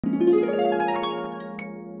Good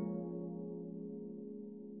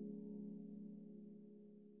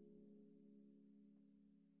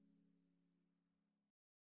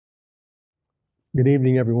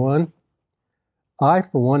evening, everyone. I,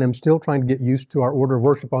 for one, am still trying to get used to our order of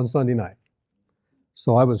worship on Sunday night.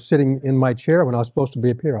 So I was sitting in my chair when I was supposed to be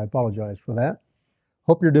up here. I apologize for that.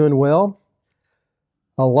 Hope you're doing well.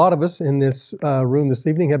 A lot of us in this room this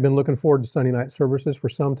evening have been looking forward to Sunday night services for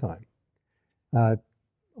some time.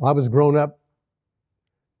 I was grown up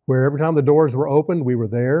where every time the doors were opened, we were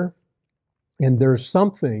there. And there's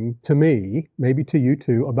something to me, maybe to you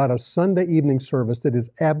too, about a Sunday evening service that is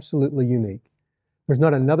absolutely unique. There's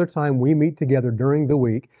not another time we meet together during the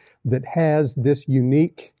week that has this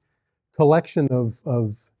unique collection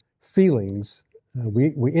of feelings.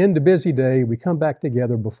 We end a busy day, we come back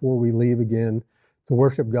together before we leave again to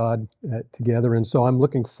worship God together. And so I'm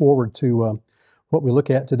looking forward to what we look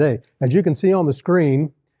at today. As you can see on the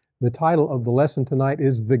screen, the title of the lesson tonight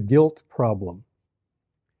is The Guilt Problem.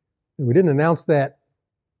 And we didn't announce that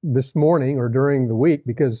this morning or during the week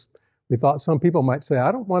because we thought some people might say,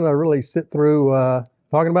 I don't want to really sit through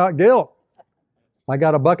talking about guilt. I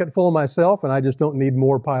got a bucket full myself and I just don't need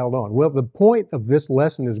more piled on. Well, the point of this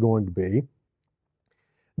lesson is going to be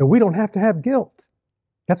that we don't have to have guilt.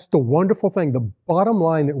 That's the wonderful thing. The bottom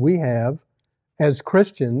line that we have as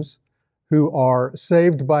Christians who are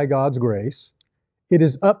saved by God's grace, it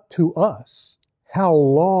is up to us how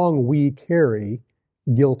long we carry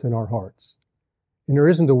guilt in our hearts. And there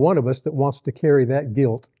isn't a one of us that wants to carry that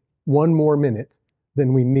guilt one more minute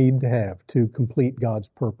than we need to have to complete God's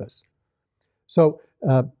purpose. So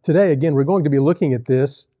today, again, we're going to be looking at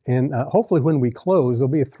this, and hopefully when we close, there'll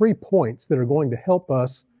be 3 points that are going to help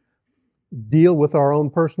us deal with our own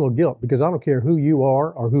personal guilt, because I don't care who you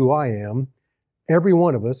are or who I am, every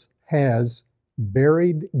one of us has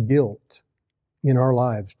buried guilt in our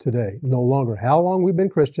lives today. No longer how long we've been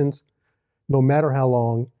Christians, no matter how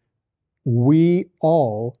long, we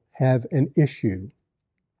all have an issue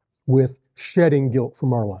with shedding guilt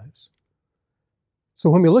from our lives. So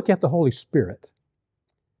when we look at the Holy Spirit,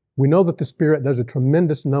 we know that the Spirit does a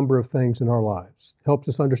tremendous number of things in our lives. Helps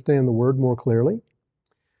us understand the Word more clearly.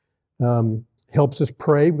 Helps us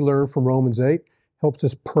pray. We learn from Romans 8. Helps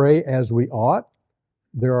us pray as we ought.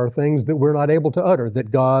 There are things that we're not able to utter that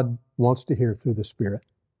God wants to hear through the Spirit.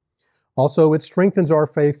 Also, it strengthens our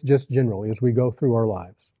faith just generally as we go through our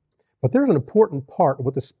lives. But there's an important part of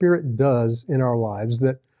what the Spirit does in our lives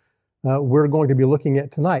that we're going to be looking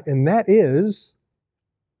at tonight, and that is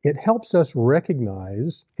it helps us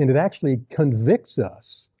recognize, and it actually convicts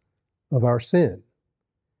us of our sin.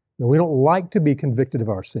 Now, we don't like to be convicted of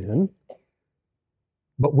our sin,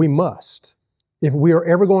 but we must. If we are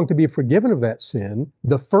ever going to be forgiven of that sin,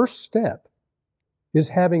 the first step is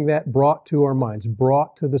having that brought to our minds,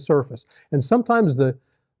 brought to the surface. And sometimes the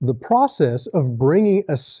process of bringing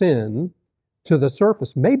a sin to the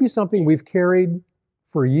surface may be something we've carried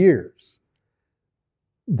for years.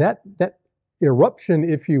 That eruption,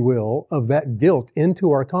 if you will, of that guilt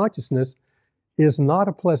into our consciousness is not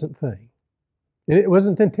a pleasant thing. And it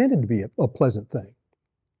wasn't intended to be a pleasant thing.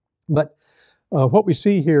 But what we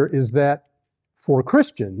see here is that for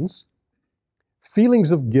Christians, feelings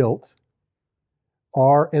of guilt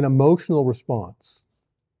are an emotional response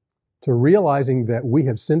to realizing that we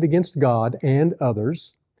have sinned against God and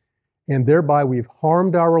others, and thereby we've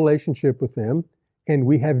harmed our relationship with them, and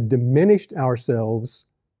we have diminished ourselves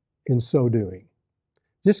in so doing.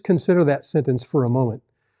 Just consider that sentence for a moment,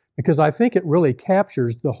 because I think it really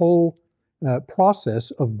captures the whole process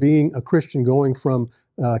of being a Christian, going from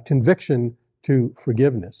conviction to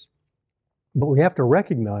forgiveness. But we have to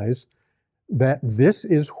recognize that this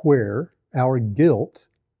is where our guilt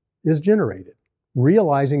is generated,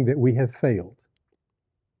 realizing that we have failed.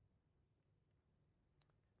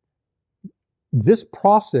 This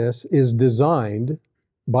process is designed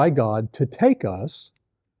by God to take us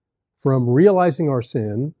from realizing our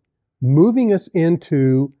sin, moving us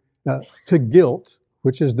into to guilt,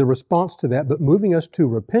 which is the response to that, but moving us to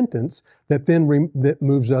repentance that then that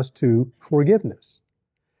moves us to forgiveness.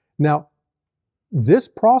 Now, this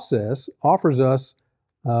process offers us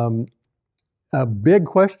a big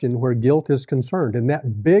question where guilt is concerned. And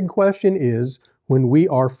that big question is, when we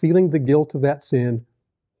are feeling the guilt of that sin,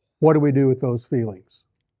 what do we do with those feelings?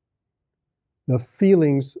 The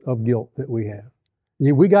feelings of guilt that we have.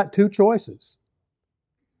 We got 2 choices.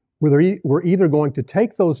 We're either going to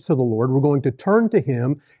take those to the Lord, we're going to turn to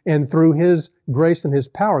Him, and through His grace and His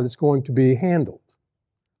power, that's going to be handled.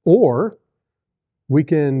 Or we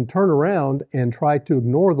can turn around and try to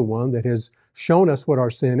ignore the one that has shown us what our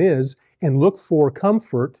sin is and look for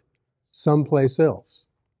comfort someplace else.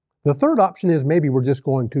 The third option is maybe we're just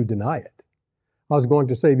going to deny it. I was going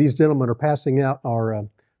to say these gentlemen are passing out our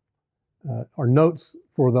notes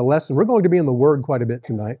for the lesson. We're going to be in the Word quite a bit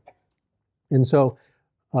tonight. And so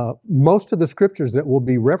most of the scriptures that we'll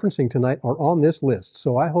be referencing tonight are on this list.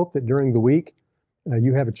 So I hope that during the week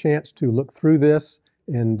you have a chance to look through this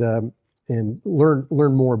and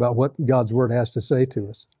learn more about what God's Word has to say to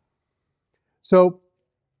us. So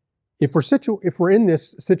if we're in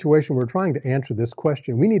this situation, we're trying to answer this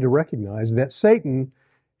question, we need to recognize that Satan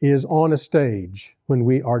is on a stage when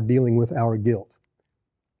we are dealing with our guilt.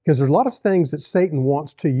 Because there's a lot of things that Satan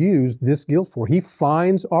wants to use this guilt for. He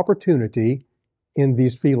finds opportunity in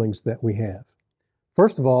these feelings that we have.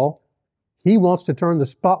 First of all, he wants to turn the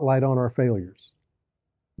spotlight on our failures.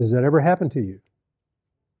 Does that ever happen to you?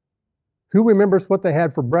 Who remembers what they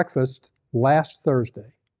had for breakfast last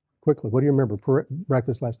Thursday? Quickly, what do you remember for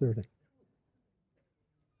breakfast last Thursday?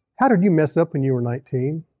 How did you mess up when you were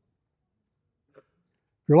 19? If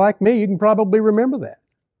you're like me, you can probably remember that.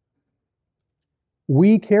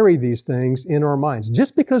 We carry these things in our minds.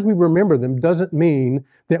 Just because we remember them doesn't mean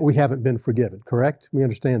that we haven't been forgiven, correct? We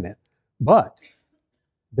understand that. But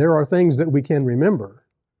there are things that we can remember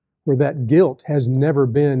where that guilt has never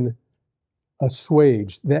been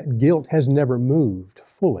assuaged. That guilt has never moved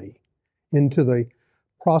fully into the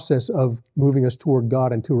process of moving us toward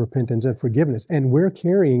God and to repentance and forgiveness. And we're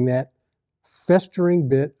carrying that festering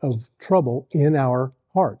bit of trouble in our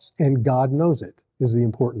hearts. And God knows it, is the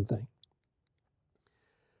important thing.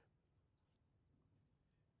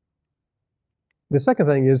 The second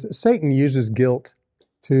thing is Satan uses guilt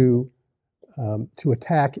to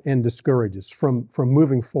attack and discourage us from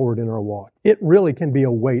moving forward in our walk. It really can be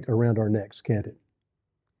a weight around our necks, can't it?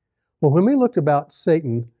 Well, when we looked about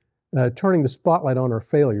Satan turning the spotlight on our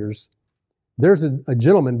failures, there's a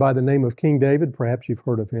gentleman by the name of King David, perhaps you've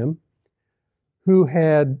heard of him, who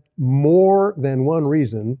had more than one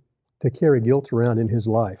reason to carry guilt around in his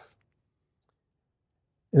life.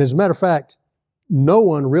 And as a matter of fact, no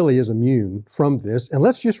one really is immune from this. And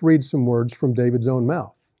let's just read some words from David's own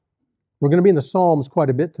mouth. We're going to be in the Psalms quite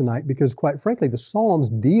a bit tonight because, quite frankly, the Psalms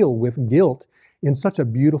deal with guilt in such a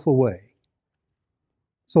beautiful way.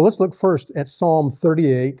 So let's look first at Psalm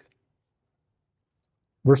 38,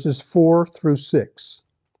 verses 4 through 6.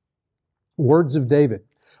 Words of David.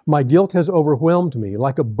 My guilt has overwhelmed me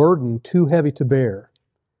like a burden too heavy to bear.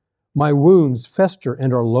 My wounds fester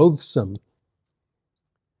and are loathsome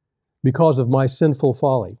because of my sinful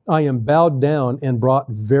folly. I am bowed down and brought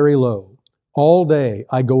very low. All day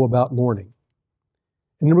I go about mourning.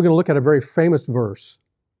 And then we're going to look at a very famous verse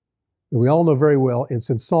that we all know very well. It's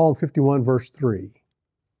in Psalm 51, verse 3.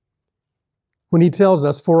 When he tells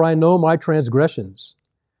us, for I know my transgressions,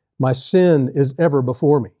 my sin is ever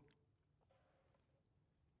before me.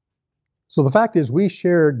 So the fact is we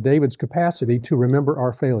share David's capacity to remember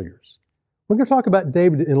our failures. We're going to talk about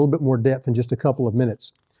David in a little bit more depth in just a couple of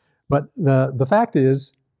minutes. But the fact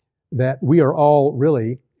is that we are all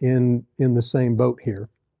really in the same boat here.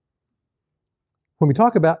 When we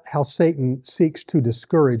talk about how Satan seeks to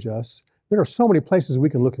discourage us, there are so many places we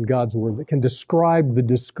can look in God's Word that can describe the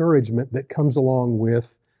discouragement that comes along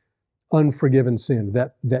with unforgiven sin,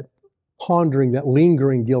 that pondering, that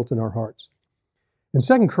lingering guilt in our hearts. In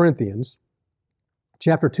 2 Corinthians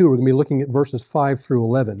chapter 2, we're going to be looking at verses 5 through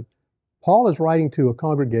 11. Paul is writing to a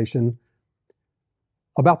congregation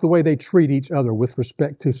about the way they treat each other with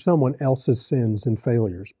respect to someone else's sins and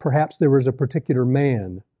failures. Perhaps there was a particular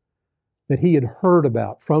man that he had heard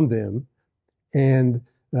about from them, and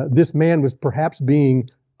this man was perhaps being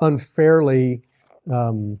unfairly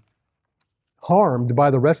harmed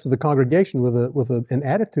by the rest of the congregation with an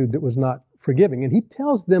attitude that was not forgiving. And he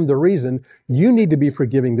tells them the reason you need to be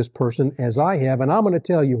forgiving this person as I have, and I'm going to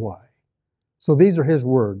tell you why. So these are his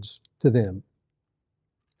words to them,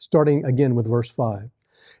 starting again with verse 5.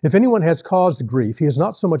 If anyone has caused grief, he has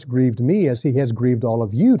not so much grieved me as he has grieved all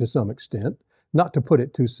of you to some extent, not to put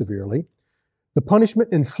it too severely. The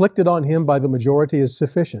punishment inflicted on him by the majority is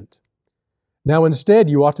sufficient. Now instead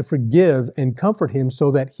you ought to forgive and comfort him so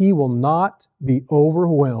that he will not be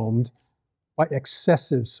overwhelmed by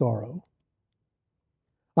excessive sorrow.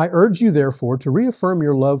 I urge you therefore to reaffirm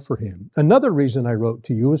your love for him. Another reason I wrote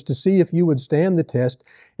to you is to see if you would stand the test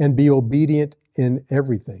and be obedient in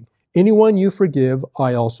everything. Anyone you forgive,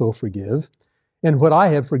 I also forgive. And what I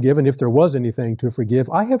have forgiven, if there was anything to forgive,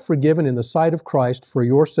 I have forgiven in the sight of Christ for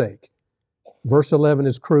your sake. Verse 11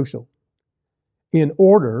 is crucial. In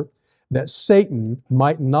order that Satan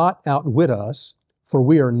might not outwit us, for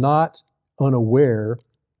we are not unaware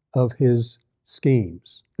of his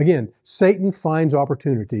schemes. Again, Satan finds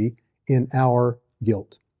opportunity in our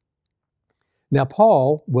guilt. Now,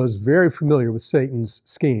 Paul was very familiar with Satan's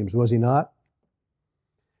schemes, was he not?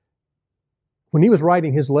 When he was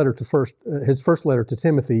writing his first letter to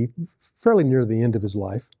Timothy, fairly near the end of his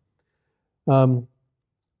life,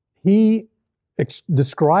 he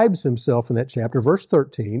describes himself in that chapter, verse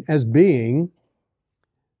 13, as being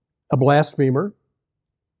a blasphemer,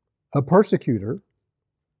 a persecutor,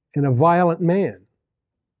 and a violent man.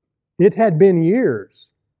 It had been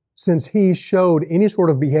years since he showed any sort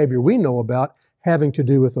of behavior we know about having to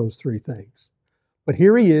do with those three things. But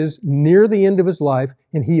here he is near the end of his life,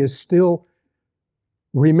 and he is still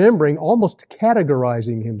remembering, almost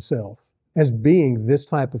categorizing himself as being this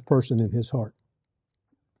type of person in his heart.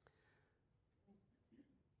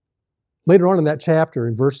 Later on in that chapter,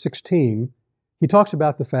 in verse 16, he talks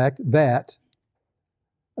about the fact that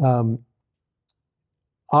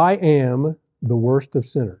I am the worst of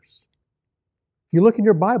sinners. If you look in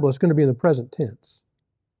your Bible, it's going to be in the present tense.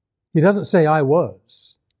 He doesn't say I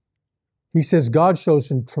was. He says God shows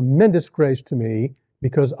some tremendous grace to me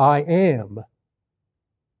because I am.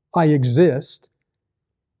 I exist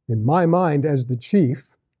in my mind as the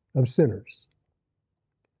chief of sinners.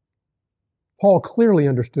 Paul clearly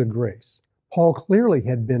understood grace. Paul clearly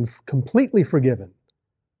had been completely forgiven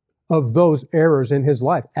of those errors in his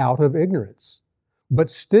life out of ignorance. But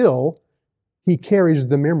still, he carries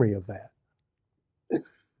the memory of that.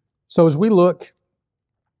 So as we look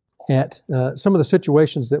at some of the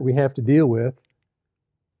situations that we have to deal with,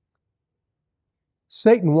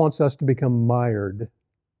 Satan wants us to become mired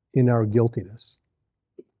in our guiltiness.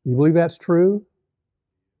 You believe that's true?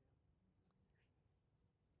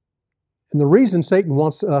 And the reason Satan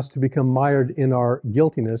wants us to become mired in our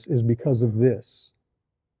guiltiness is because of this.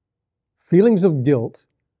 Feelings of guilt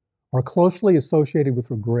are closely associated with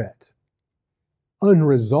regret.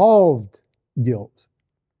 Unresolved guilt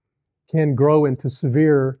can grow into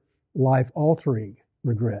severe, life-altering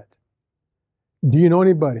regret. Do you know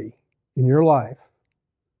anybody in your life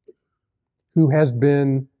who has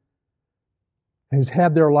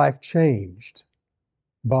had their life changed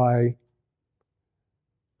by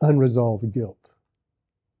unresolved guilt?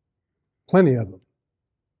 Plenty of them.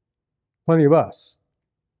 Plenty of us.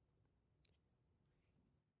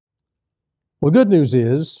 Well, the good news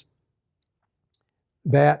is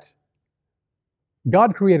that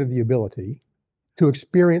God created the ability to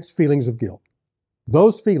experience feelings of guilt.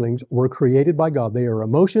 Those feelings were created by God. They are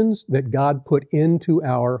emotions that God put into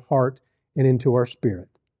our heart and into our spirit.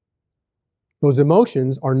 Those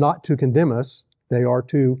emotions are not to condemn us. They are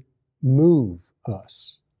to move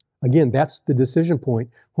us. Again, that's the decision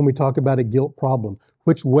point when we talk about a guilt problem.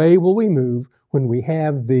 Which way will we move when we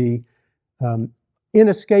have the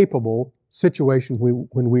inescapable situation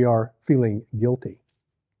when we are feeling guilty?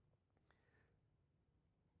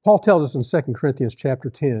 Paul tells us in 2 Corinthians chapter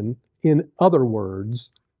 10, in other words,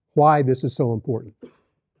 why this is so important.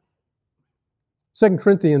 2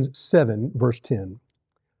 Corinthians 7, verse 10.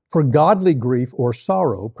 For godly grief or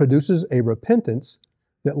sorrow produces a repentance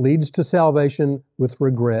that leads to salvation with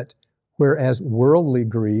regret, whereas worldly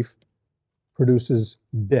grief produces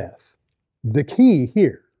death. The key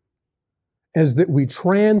here is that we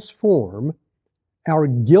transform our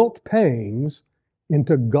guilt pangs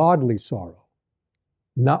into godly sorrow,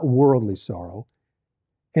 not worldly sorrow,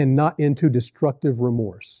 and not into destructive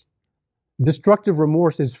remorse. Destructive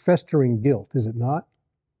remorse is festering guilt, is it not?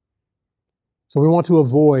 So we want to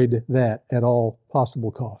avoid that at all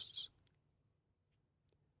possible costs.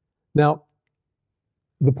 Now,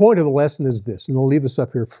 the point of the lesson is this, and I'll leave this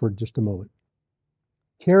up here for just a moment.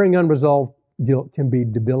 Carrying unresolved guilt can be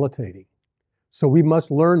debilitating. So we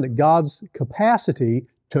must learn that God's capacity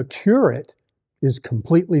to cure it is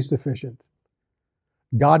completely sufficient.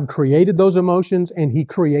 God created those emotions, and He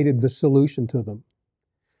created the solution to them.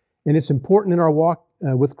 And it's important in our walk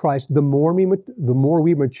with Christ, the more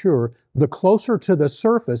we mature, the closer to the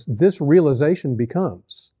surface this realization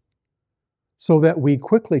becomes, so that we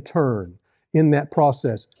quickly turn in that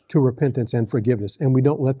process to repentance and forgiveness, and we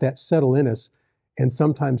don't let that settle in us and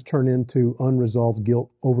sometimes turn into unresolved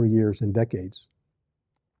guilt over years and decades.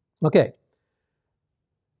 Okay.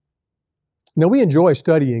 Now, we enjoy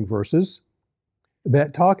studying verses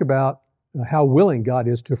that talk about how willing God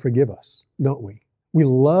is to forgive us, don't we? We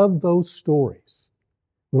love those stories.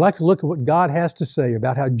 We like to look at what God has to say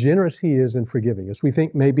about how generous He is in forgiving us. We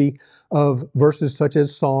think maybe of verses such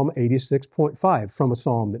as Psalm 86.5 from a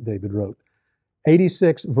psalm that David wrote.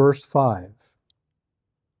 86 verse 5.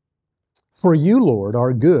 For you, Lord,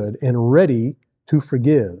 are good and ready to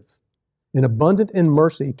forgive, and abundant in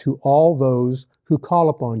mercy to all those who call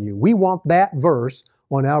upon you. We want that verse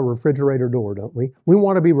on our refrigerator door, don't we? We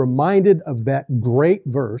want to be reminded of that great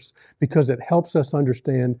verse because it helps us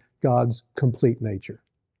understand God's complete nature.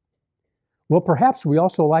 Well, perhaps we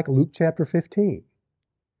also like Luke chapter 15,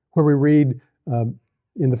 where we read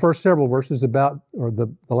in the first several verses about, or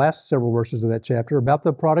the last several verses of that chapter, about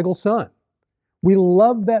the prodigal son. We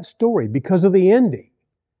love that story because of the ending.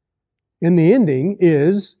 And the ending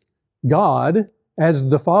is God, as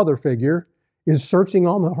the father figure, is searching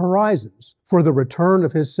on the horizons for the return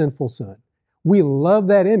of his sinful son. We love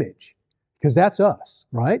that image because that's us,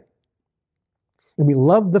 right? And we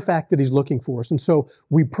love the fact that he's looking for us. And so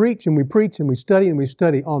we preach and we preach and we study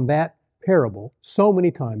on that parable so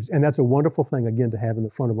many times. And that's a wonderful thing, again, to have in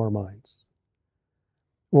the front of our minds.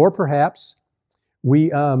 Or perhaps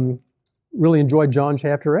we really enjoyed John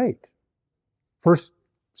chapter 8. First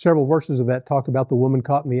several verses of that talk about the woman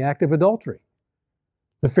caught in the act of adultery.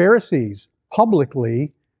 The Pharisees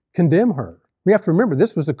publicly condemn her. We have to remember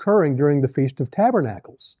this was occurring during the Feast of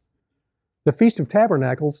Tabernacles. The Feast of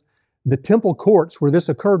Tabernacles, the temple courts where this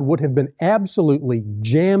occurred would have been absolutely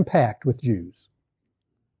jam-packed with Jews.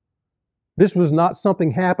 This was not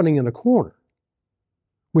something happening in a corner.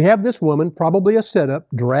 We have this woman, probably a setup,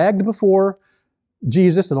 dragged before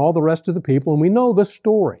Jesus and all the rest of the people, and we know the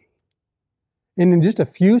story. And in just a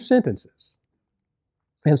few sentences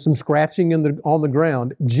and some scratching on the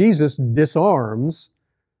ground, Jesus disarms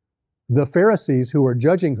the Pharisees who are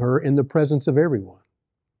judging her in the presence of everyone.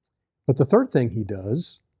 But the third thing he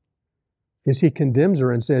does is he condemns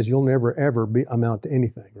her and says, you'll never, ever amount to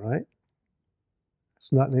anything, right?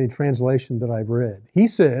 It's not in any translation that I've read. He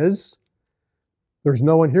says, there's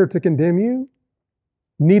no one here to condemn you.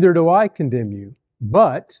 Neither do I condemn you,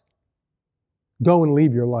 but go and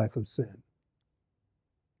leave your life of sin.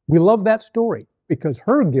 We love that story because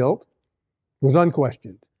her guilt was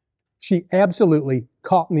unquestioned. She absolutely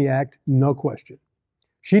caught in the act, no question.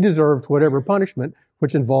 She deserved whatever punishment,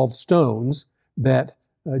 which involved stones, that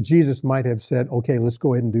Jesus might have said, okay, let's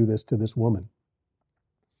go ahead and do this to this woman.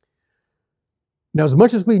 Now, as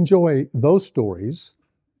much as we enjoy those stories,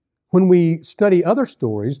 when we study other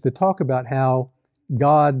stories that talk about how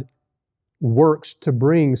God works to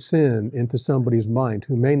bring sin into somebody's mind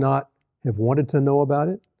who may not have wanted to know about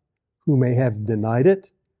it, who may have denied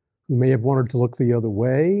it, who may have wanted to look the other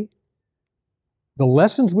way, the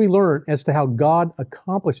lessons we learn as to how God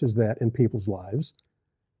accomplishes that in people's lives,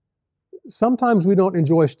 sometimes we don't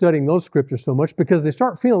enjoy studying those scriptures so much because they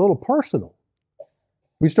start feeling a little personal.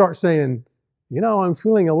 We start saying, I'm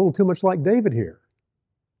feeling a little too much like David here.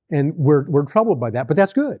 And we're troubled by that, but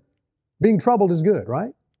that's good. Being troubled is good,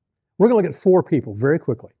 right? We're going to look at 4 people very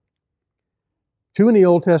quickly. 2 in the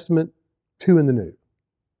Old Testament, 2 in the New.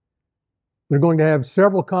 They're going to have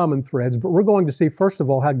several common threads, but we're going to see, first of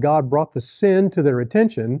all, how God brought the sin to their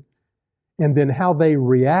attention, and then how they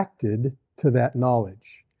reacted to that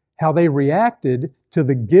knowledge. How they reacted to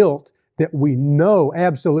the guilt that we know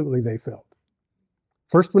absolutely they felt.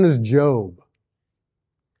 First one is Job.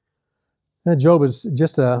 Now, Job is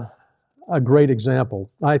just a great example,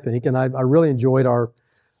 I think, and I really enjoyed our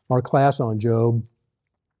class on Job.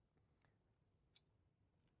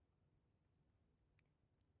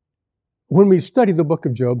 When we study the book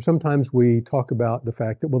of Job, sometimes we talk about the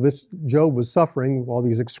fact that, this Job was suffering all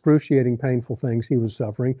these excruciating, painful things he was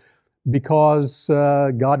suffering because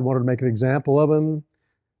God wanted to make an example of him.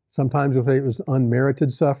 Sometimes it was unmerited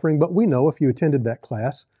suffering, but we know, if you attended that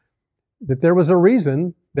class, that there was a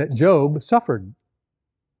reason that Job suffered.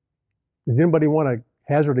 Does anybody want to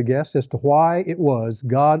hazard a guess as to why it was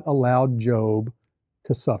God allowed Job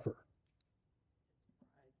to suffer?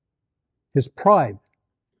 His pride.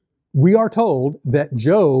 We are told that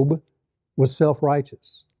Job was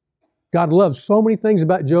self-righteous. God loved so many things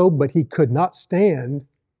about Job, but he could not stand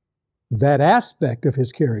that aspect of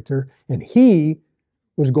his character, and he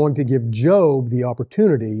was going to give Job the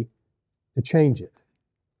opportunity to change it.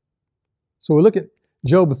 So we look at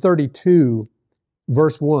Job 32,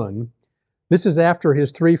 verse 1. This is after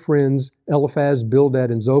his 3 friends, Eliphaz, Bildad,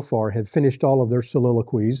 and Zophar, have finished all of their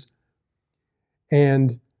soliloquies.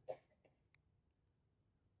 And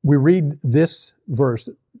we read this verse,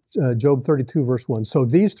 Job 32, verse 1. So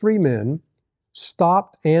these 3 men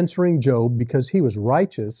stopped answering Job because he was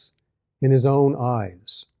righteous in his own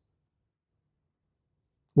eyes.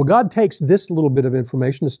 Well, God takes this little bit of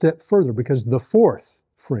information a step further because the 4th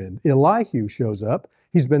friend, Elihu, shows up.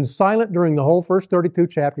 He's been silent during the whole first 32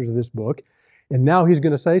 chapters of this book, and now he's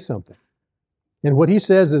going to say something. And what he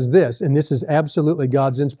says is this, and this is absolutely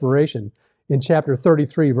God's inspiration, in chapter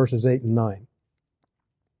 33, verses 8 and 9.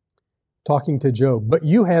 Talking to Job, but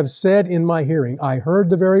you have said in my hearing, I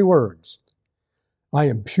heard the very words. I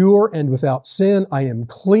am pure and without sin. I am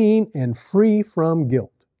clean and free from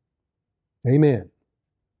guilt. Amen.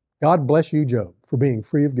 God bless you, Job, for being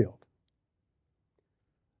free of guilt.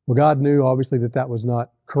 Well, God knew, obviously, that that was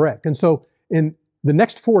not correct. And so in the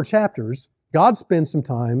next 4 chapters, God spends some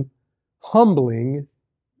time humbling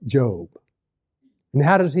Job. And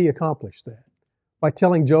how does he accomplish that? By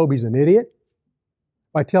telling Job he's an idiot?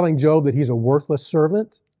 By telling Job that he's a worthless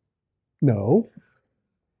servant? No.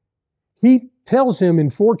 He tells him in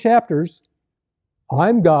 4 chapters,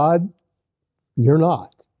 I'm God, you're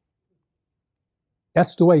not.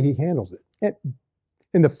 That's the way he handles it.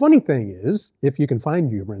 And the funny thing is, if you can find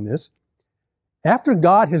humor in this, after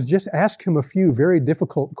God has just asked him a few very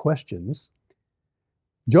difficult questions,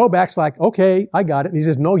 Job acts like, okay, I got it. And he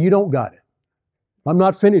says, no, you don't got it. I'm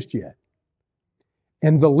not finished yet.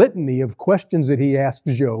 And the litany of questions that he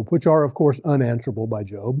asks Job, which are, of course, unanswerable by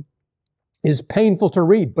Job, is painful to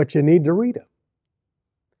read, but you need to read them.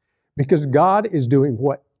 Because God is doing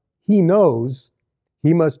what he knows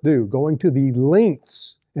he must do, going to the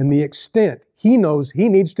lengths and the extent he knows he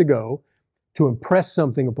needs to go to impress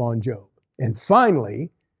something upon Job. And finally,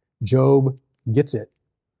 Job gets it.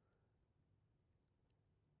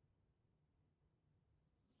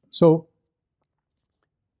 So,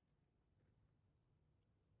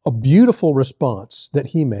 a beautiful response that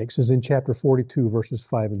he makes is in chapter 42, verses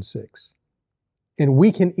 5 and 6. And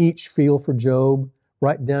we can each feel for Job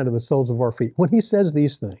right down to the soles of our feet when he says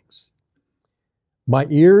these things. My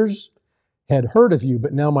ears had heard of you,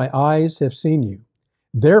 but now my eyes have seen you.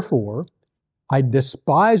 Therefore, I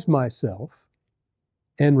despise myself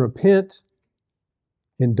and repent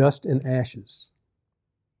in dust and ashes.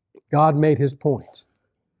 God made his point.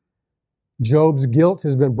 Job's guilt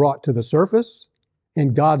has been brought to the surface,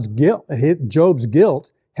 and Job's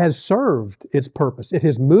guilt has served its purpose. It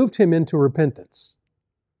has moved him into repentance.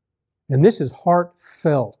 And this is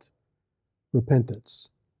heartfelt repentance.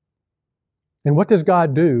 And what does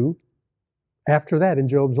God do after that in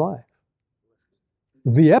Job's life?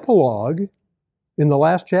 The epilogue in the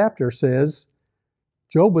last chapter says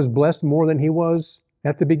Job was blessed more than he was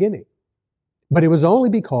at the beginning. But it was only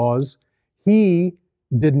because he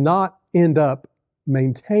did not end up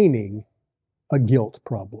maintaining a guilt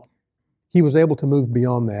problem. He was able to move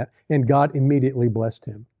beyond that, and God immediately blessed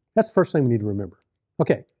him. That's the first thing we need to remember.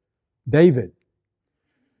 Okay, David.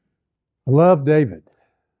 I love David.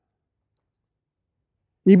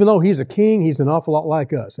 Even though he's a king, he's an awful lot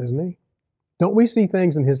like us, isn't he? Don't we see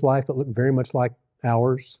things in his life that look very much like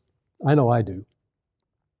ours? I know I do.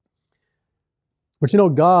 But you know,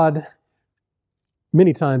 God,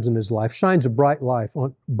 many times in his life, shines a bright light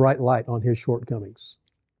on his shortcomings.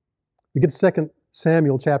 We get to 2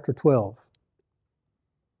 Samuel chapter 12,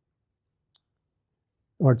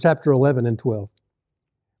 or chapter 11 and 12.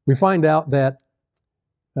 We find out that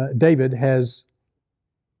David has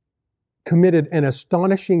committed an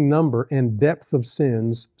astonishing number and depth of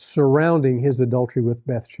sins surrounding his adultery with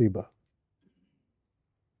Bathsheba.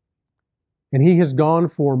 And he has gone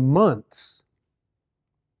for months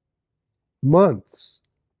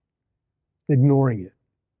ignoring it,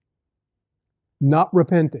 not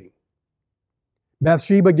repenting.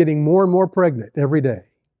 Bathsheba getting more and more pregnant every day.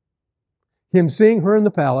 Him seeing her in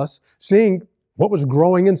the palace, seeing what was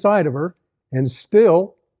growing inside of her, and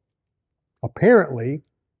still, apparently,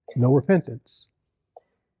 no repentance.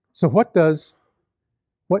 So what does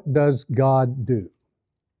God do?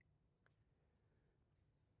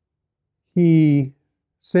 He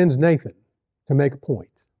sends Nathan to make a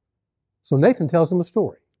point. So Nathan tells him a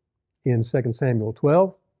story. In 2 Samuel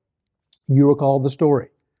 12, you recall the story.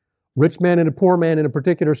 Rich man and a poor man in a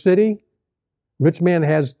particular city. Rich man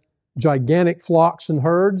has gigantic flocks and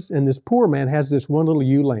herds, and this poor man has this one little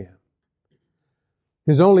ewe lamb.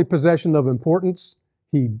 His only possession of importance.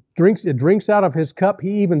 It drinks out of his cup.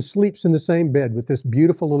 He even sleeps in the same bed with this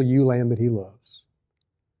beautiful little ewe lamb that he loves.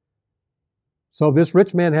 So this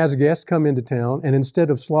rich man has guests come into town, and instead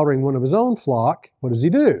of slaughtering one of his own flock, what does he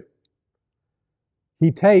do?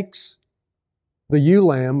 He takes the ewe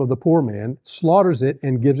lamb of the poor man, slaughters it,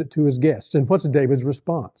 and gives it to his guests. And what's David's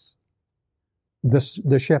response?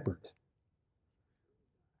 The shepherd.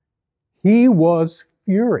 He was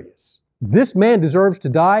furious. This man deserves to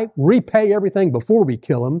die. Repay everything before we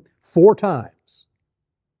kill him 4 times.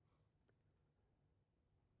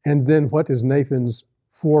 And then what is Nathan's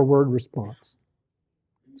 4-word response?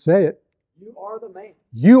 Say it. You are the man.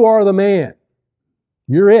 You are the man.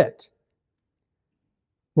 You're it.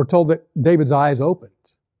 We're told that David's eyes opened.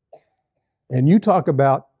 And you talk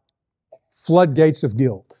about floodgates of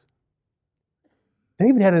guilt.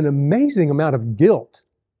 David had an amazing amount of guilt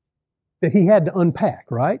that he had to unpack,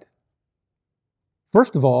 right?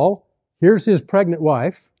 First of all, here's his pregnant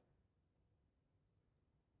wife.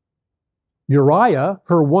 Uriah,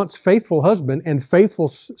 her once faithful husband and faithful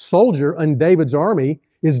soldier in David's army,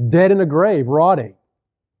 is dead in a grave, rotting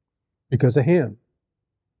because of him.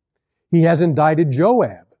 He has indicted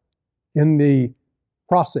Joab in the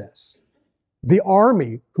process. The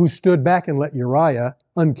army who stood back and let Uriah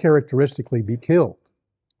uncharacteristically be killed.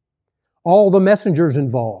 All the messengers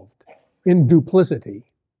involved in duplicity.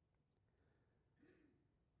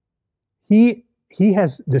 He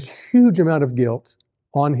has this huge amount of guilt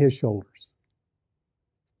on his shoulders.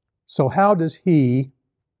 So how does he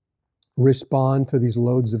respond to these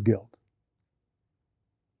loads of guilt?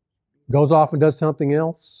 Goes off and does something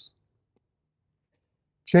else?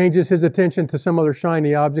 Changes his attention to some other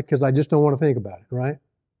shiny object because I just don't want to think about it, right?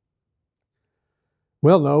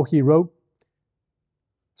 Well, no, he wrote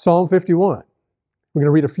Psalm 51. We're going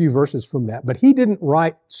to read a few verses from that. But he didn't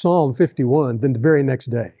write Psalm 51 the very next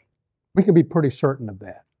day. We can be pretty certain of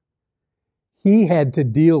that. He had to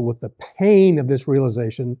deal with the pain of this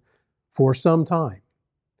realization for some time.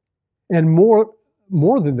 And more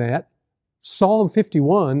than that, Psalm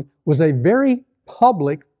 51 was a very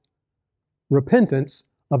public repentance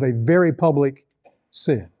of a very public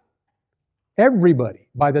sin. Everybody,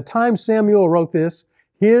 by the time Samuel wrote this,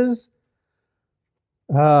 his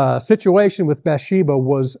situation with Bathsheba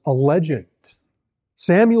was a legend.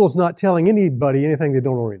 Samuel's not telling anybody anything they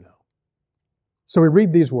don't already know. So we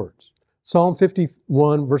read these words. Psalm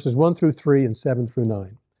 51, verses 1 through 3 and 7 through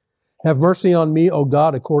 9. Have mercy on me, O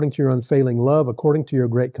God, according to your unfailing love, according to your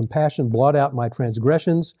great compassion, blot out my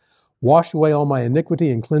transgressions, wash away all my iniquity,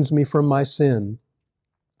 and cleanse me from my sin.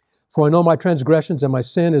 For I know my transgressions, and my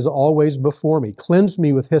sin is always before me. Cleanse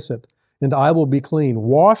me with hyssop, and I will be clean.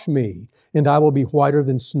 Wash me, and I will be whiter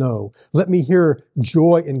than snow. Let me hear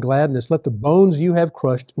joy and gladness. Let the bones you have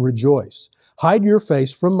crushed rejoice. Hide your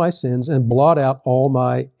face from my sins, and blot out all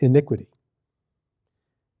my iniquity.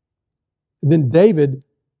 And then David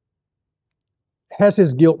has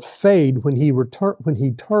his guilt fade when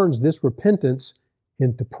he turns this repentance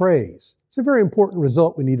into praise. It's a very important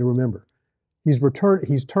result we need to remember.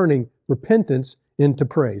 He's turning repentance into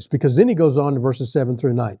praise, because then he goes on to verses 7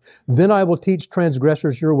 through 9. Then I will teach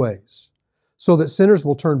transgressors your ways, so that sinners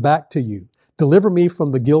will turn back to you. Deliver me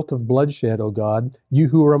from the guilt of bloodshed, O God, you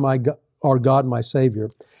who are God, my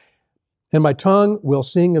Savior. And my tongue will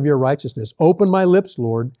sing of your righteousness. Open my lips,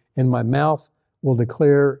 Lord, and my mouth will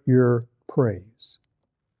declare your praise.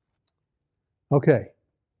 Okay.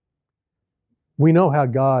 We know how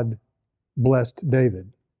God blessed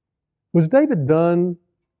David. Was David done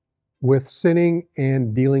with sinning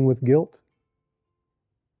and dealing with guilt?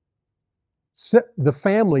 The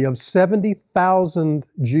family of 70,000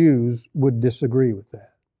 Jews would disagree with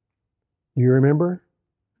that. Do you remember?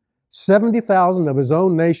 70,000 of his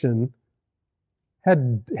own nation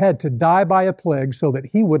had to die by a plague so that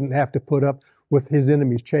he wouldn't have to put up with his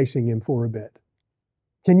enemies chasing him for a bit.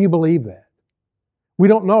 Can you believe that? We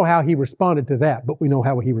don't know how he responded to that, but we know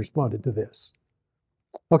how he responded to this.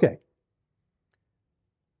 Okay.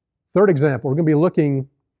 Third example, we're going to be looking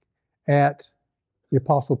at the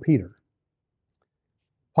Apostle Peter.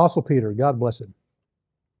 Apostle Peter, God bless him.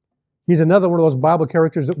 He's another one of those Bible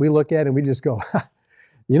characters that we look at and we just go,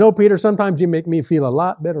 you know, Peter, sometimes you make me feel a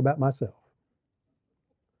lot better about myself.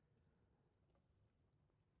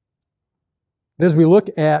 As we look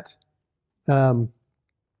at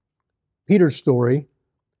Peter's story,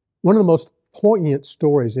 one of the most poignant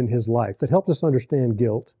stories in his life that helped us understand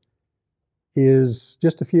guilt is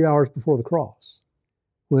just a few hours before the cross,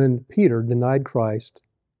 when Peter denied Christ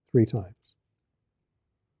 3 times.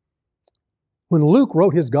 When Luke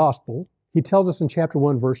wrote his gospel, he tells us in chapter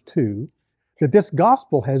 1, verse 2, that this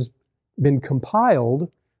gospel has been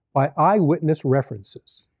compiled by eyewitness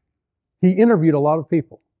references. He interviewed a lot of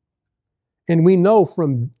people. And we know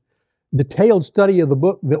from detailed study of the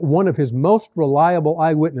book that one of his most reliable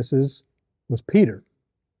eyewitnesses was Peter.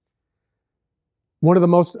 One of the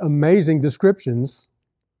most amazing descriptions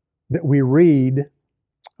that we read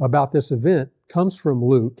about this event comes from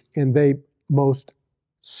Luke, and they most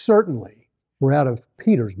certainly were out of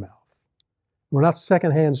Peter's mouth. We're not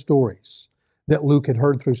secondhand stories that Luke had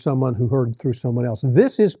heard through someone who heard through someone else.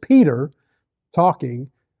 This is Peter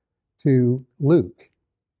talking to Luke.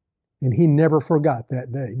 And he never forgot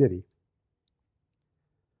that day, did he?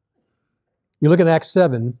 You look at Acts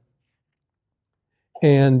 7,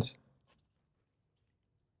 and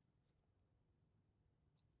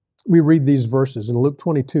we read these verses in Luke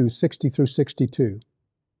 22, 60 through 62.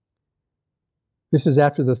 This is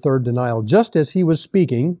after the third denial. Just as he was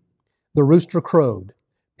speaking, the rooster crowed.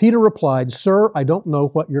 Peter replied, "Sir, I don't know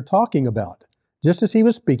what you're talking about." Just as he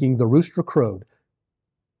was speaking, the rooster crowed.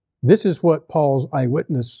 This is what Paul's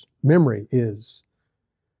eyewitness memory is.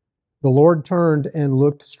 The Lord turned and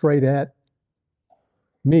looked straight at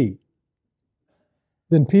me.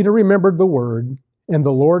 Then Peter remembered the word, and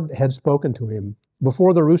the Lord had spoken to him.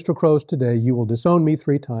 Before the rooster crows today, you will disown me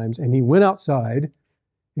 3 times. And he went outside,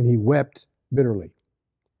 and he wept bitterly.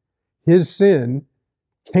 His sin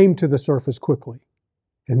came to the surface quickly,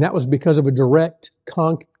 and that was because of a direct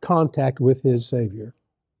contact with his Savior.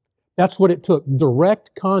 That's what it took,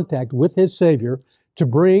 direct contact with his Savior to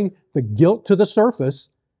bring the guilt to the surface,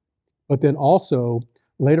 but then also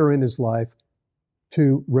later in his life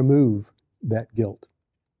to remove that guilt.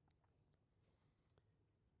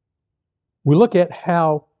 We look at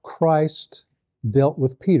how Christ dealt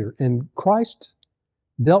with Peter, and Christ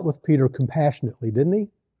dealt with Peter compassionately, didn't he?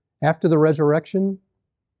 After the resurrection,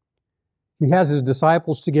 he has his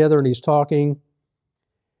disciples together and he's talking,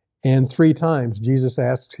 and 3 times Jesus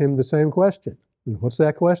asks him the same question. And what's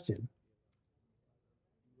that question?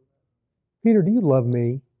 Peter, do you love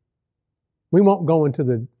me? We won't go into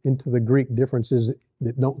the Greek differences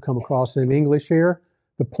that don't come across in English here.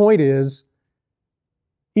 The point is,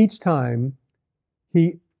 each time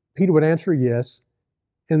Peter would answer yes,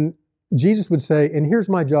 and Jesus would say, and here's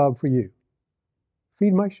my job for you.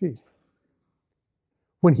 Feed my sheep.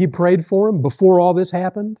 When he prayed for him before all this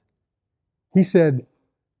happened, he said,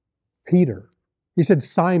 Peter, he said,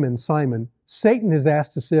 Simon, Simon, Satan has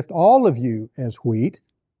asked to sift all of you as wheat.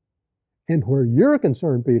 And where you're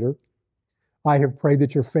concerned, Peter, I have prayed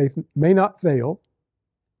that your faith may not fail.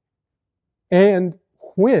 And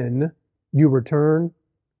when you return,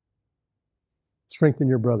 strengthen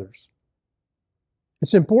your brothers.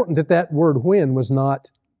 It's important that that word when was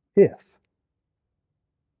not if.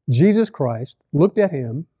 Jesus Christ looked at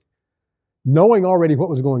him, knowing already what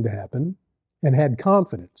was going to happen, and had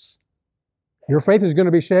confidence. Your faith is going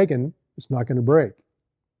to be shaken. It's not going to break.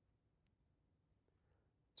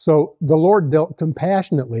 So the Lord dealt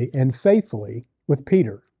compassionately and faithfully with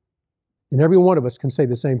Peter. And every one of us can say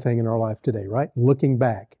the same thing in our life today, right? Looking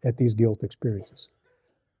back at these guilt experiences.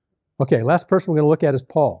 Okay, last person we're going to look at is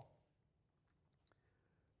Paul.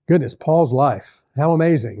 Goodness, Paul's life. How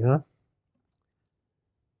amazing, huh?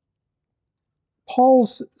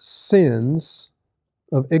 Paul's sins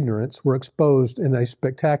of ignorance were exposed in a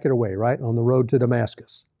spectacular way, right? On the road to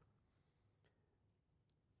Damascus.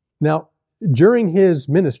 Now, during his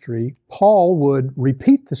ministry, Paul would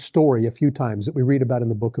repeat the story a few times that we read about in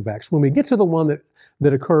the book of Acts. When we get to the one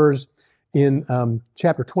that occurs in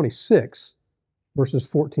chapter 26, verses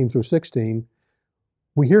 14 through 16,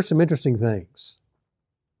 we hear some interesting things.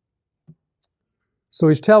 So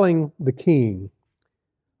he's telling the king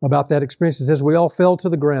about that experience. He says, we all fell to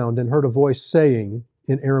the ground and heard a voice saying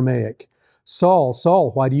in Aramaic, Saul,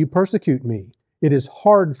 Saul, why do you persecute me? It is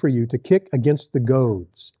hard for you to kick against the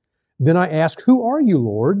goads. Then I asked, who are you,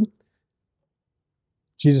 Lord?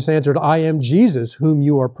 Jesus answered, I am Jesus, whom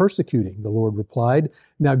you are persecuting. The Lord replied,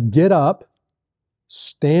 now get up,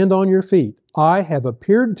 stand on your feet. I have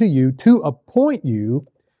appeared to you to appoint you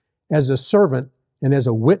as a servant and as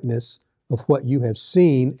a witness of what you have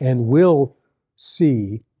seen and will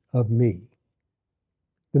see of me.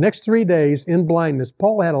 The next 3 days in blindness,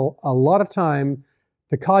 Paul had a lot of time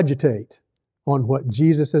to cogitate on what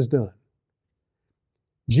Jesus has done.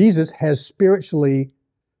 Jesus has spiritually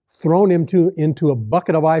thrown him into a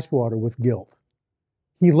bucket of ice water with guilt.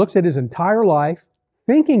 He looks at his entire life,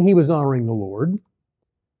 thinking he was honoring the Lord,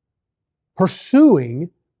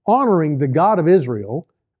 pursuing, honoring the God of Israel,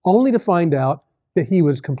 only to find out that he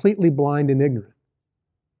was completely blind and ignorant.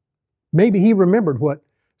 Maybe he remembered what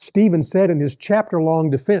Stephen said in his chapter-long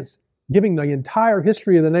defense, giving the entire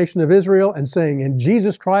history of the nation of Israel and saying, and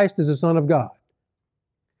Jesus Christ is the Son of God.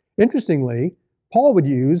 Interestingly, Paul would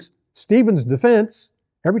use Stephen's defense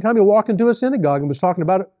every time he walked into a synagogue and was talking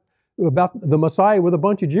about the Messiah with a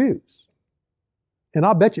bunch of Jews. And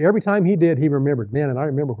I'll bet you every time he did, he remembered, man, and I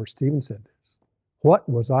remember where Stephen said this. What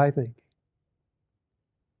was I thinking?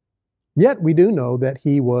 Yet we do know that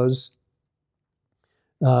he was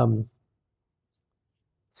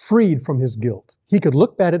freed from his guilt. He could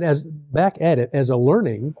look back at it as a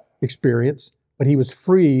learning experience, but he was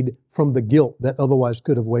freed from the guilt that otherwise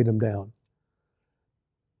could have weighed him down.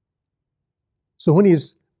 So when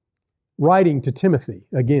he's writing to Timothy,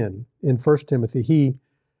 again, in 1 Timothy, he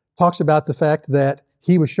talks about the fact that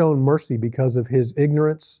he was shown mercy because of his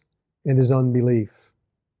ignorance and his unbelief.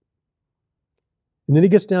 And then he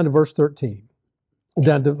gets down to verse 13,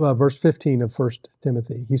 down to verse 15 of 1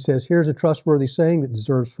 Timothy. He says, here's a trustworthy saying that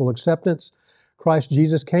deserves full acceptance. Christ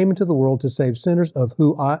Jesus came into the world to save sinners, of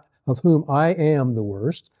whom I am the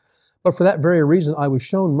worst. But for that very reason, I was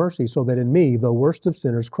shown mercy so that in me, the worst of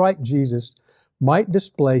sinners, Christ Jesus might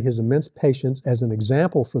display his immense patience as an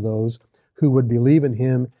example for those who would believe in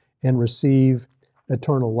him and receive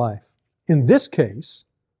eternal life. In this case,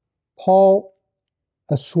 Paul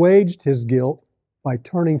assuaged his guilt by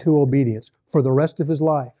turning to obedience for the rest of his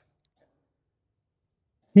life.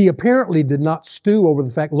 He apparently did not stew over the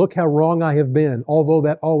fact, look how wrong I have been, although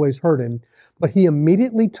that always hurt him, but he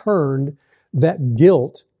immediately turned that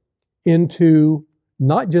guilt into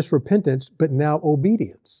not just repentance, but now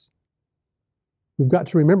obedience. We've got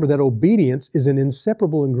to remember that obedience is an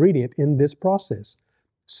inseparable ingredient in this process.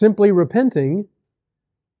 Simply repenting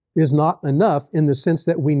is not enough in the sense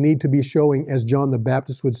that we need to be showing, as John the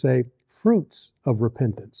Baptist would say, fruits of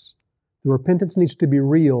repentance. The repentance needs to be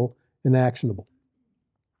real and actionable.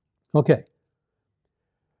 Okay,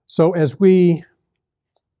 so as we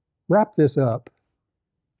wrap this up,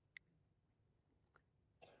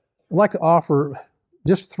 I'd like to offer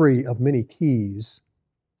just 3 of many keys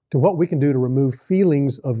to what we can do to remove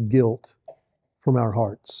feelings of guilt from our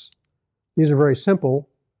hearts. These are very simple,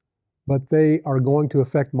 but they are going to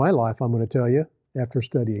affect my life, I'm going to tell you, after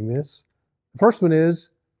studying this. The first one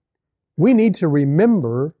is, we need to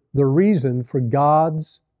remember the reason for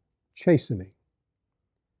God's chastening.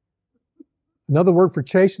 Another word for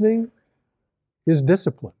chastening is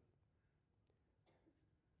discipline.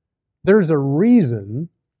 There's a reason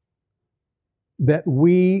that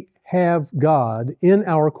we have God in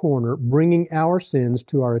our corner bringing our sins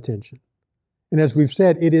to our attention. And as we've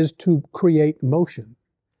said, it is to create motion.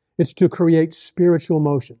 It's to create spiritual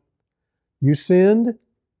motion. You sinned,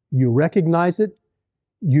 you recognize it,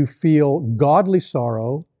 you feel godly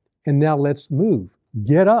sorrow, and now let's move.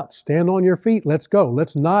 Get up, stand on your feet, let's go.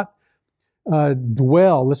 Let's not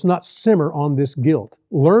dwell, let's not simmer on this guilt.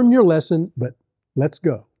 Learn your lesson, but let's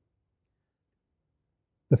go.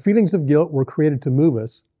 The feelings of guilt were created to move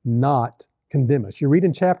us, not condemn us. You read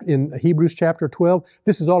in Hebrews chapter 12,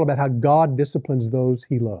 this is all about how God disciplines those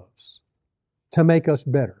he loves to make us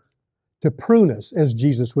better, to prune us, as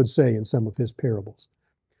Jesus would say in some of his parables.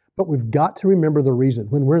 But we've got to remember the reason.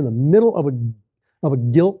 When we're in the middle of a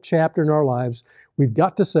guilt chapter in our lives, we've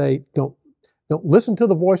got to say, don't listen to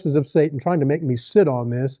the voices of Satan trying to make me sit on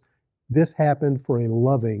this. This happened for a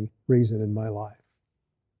loving reason in my life.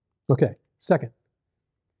 Okay, second,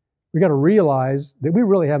 we got to realize that we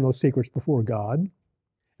really have no secrets before God. And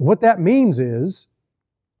what that means is,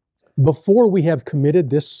 before we have committed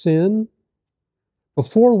this sin,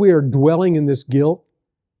 before we are dwelling in this guilt,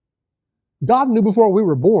 God knew before we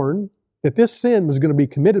were born that this sin was going to be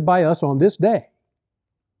committed by us on this day.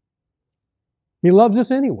 He loves us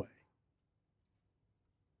anyway.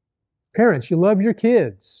 Parents, you love your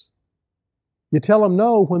kids. You tell them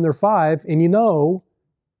no when they're 5, and you know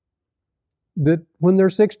that when they're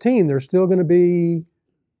 16, they're still going to be,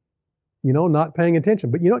 not paying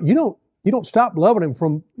attention. But you don't stop loving them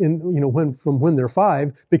from when they're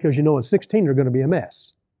 5, because in 16 they're going to be a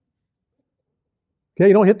mess. Okay,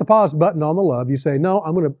 you don't hit the pause button on the love. You say, no,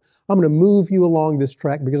 I'm going to move you along this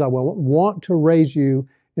track because I want to raise you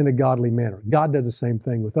in a godly manner. God does the same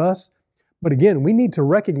thing with us. But again, we need to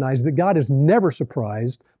recognize that God is never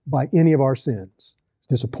surprised by any of our sins. He's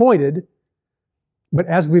disappointed, but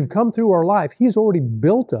as we've come through our life, He's already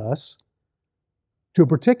built us to a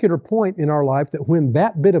particular point in our life that when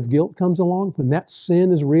that bit of guilt comes along, when that sin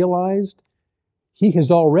is realized, He has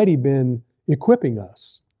already been equipping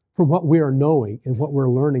us from what we are knowing and what we're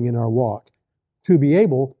learning in our walk to be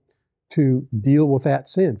able to deal with that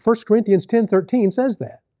sin. 1 Corinthians 10:13 says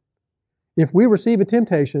that. If we receive a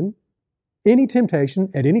temptation, any temptation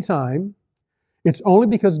at any time, it's only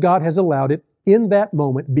because God has allowed it in that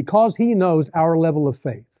moment because He knows our level of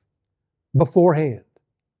faith beforehand.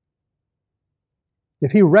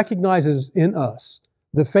 If He recognizes in us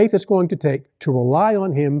the faith it's going to take to rely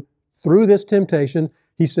on Him through this temptation,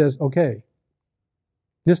 He says, okay,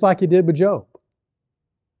 just like He did with Job.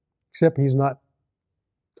 Except He's not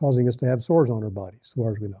causing us to have sores on our body, as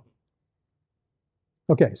far as we know.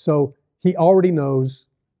 Okay, so He already knows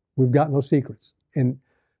we've got no secrets. And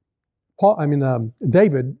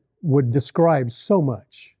David would describe so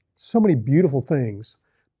many beautiful things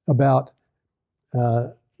about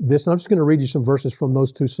this. And I'm just going to read you some verses from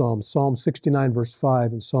those two Psalms, Psalm 69, verse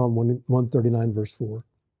 5, and Psalm 139, verse 4.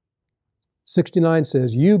 69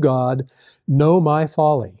 says, "You, God, know my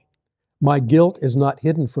folly. My guilt is not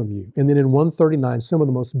hidden from you." And then in 139, some of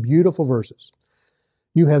the most beautiful verses.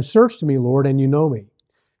 "You have searched me, Lord, and you know me.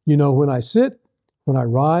 You know when I sit, when I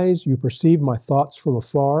rise, you perceive my thoughts from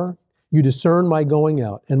afar. You discern my going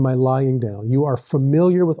out and my lying down. You are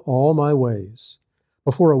familiar with all my ways.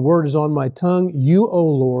 Before a word is on my tongue, you, O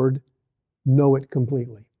Lord, know it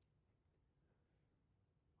completely.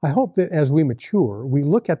 I hope that as we mature, we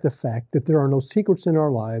look at the fact that there are no secrets in our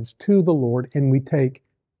lives to the Lord, and we take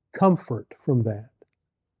comfort from that.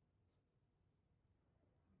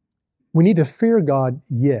 We need to fear God,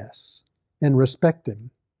 yes, and respect Him.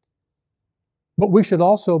 But we should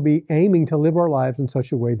also be aiming to live our lives in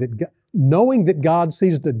such a way that, knowing that God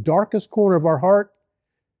sees the darkest corner of our heart,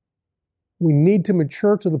 we need to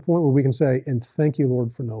mature to the point where we can say, and thank you,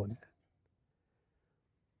 Lord, for knowing that.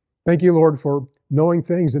 Thank you, Lord, for knowing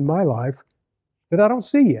things in my life that I don't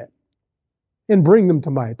see yet, and bring them to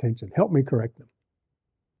my attention. Help me correct them.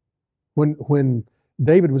 When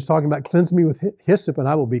David was talking about cleanse me with hyssop and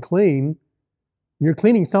I will be clean, you're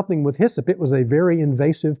cleaning something with hyssop. It was a very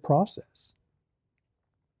invasive process.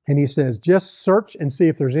 And he says, just search and see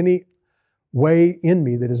if there's any way in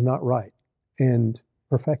me that is not right, and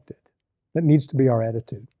perfect it. That needs to be our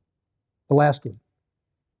attitude. The last one.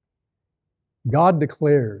 God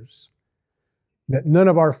declares that none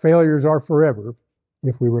of our failures are forever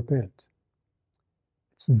if we repent.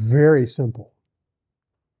 It's very simple.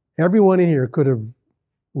 Everyone in here could have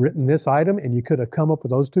written this item, and you could have come up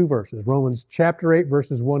with those two verses, Romans chapter 8,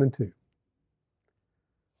 verses 1 and 2.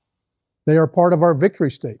 They are part of our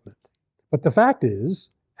victory statement. But the fact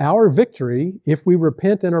is, our victory, if we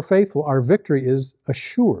repent and are faithful, our victory is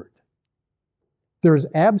assured. There is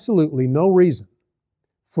absolutely no reason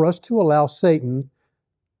for us to allow Satan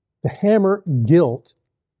to hammer guilt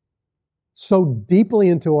so deeply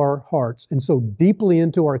into our hearts and so deeply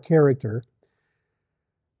into our character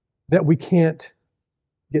that we can't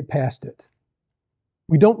get past it.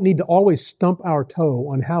 We don't need to always stump our toe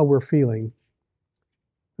on how we're feeling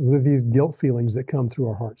with these guilt feelings that come through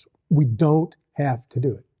our hearts. We don't have to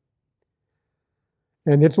do it.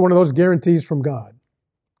 And it's one of those guarantees from God.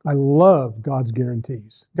 I love God's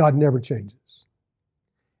guarantees. God never changes.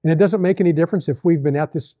 And it doesn't make any difference if we've been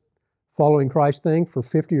at this following Christ thing for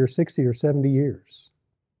 50 or 60 or 70 years.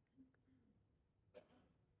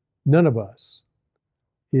 None of us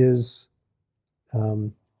is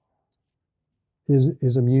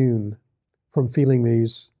immune from feeling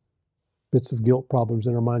these bits of guilt problems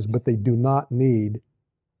in our minds, but they do not need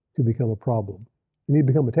to become a problem. They need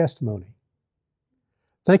to become a testimony.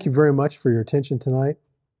 Thank you very much for your attention tonight.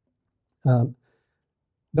 Don't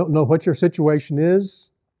know what your situation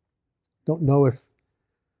is. Don't know if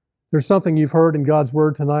there's something you've heard in God's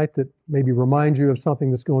Word tonight that maybe reminds you of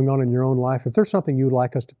something that's going on in your own life. If there's something you'd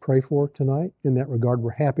like us to pray for tonight in that regard,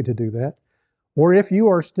 we're happy to do that. Or if you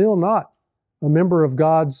are still not a member of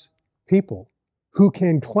God's people who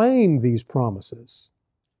can claim these promises,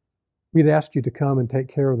 we'd ask you to come and take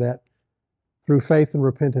care of that through faith and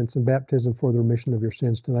repentance and baptism for the remission of your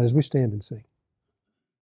sins tonight as we stand and sing.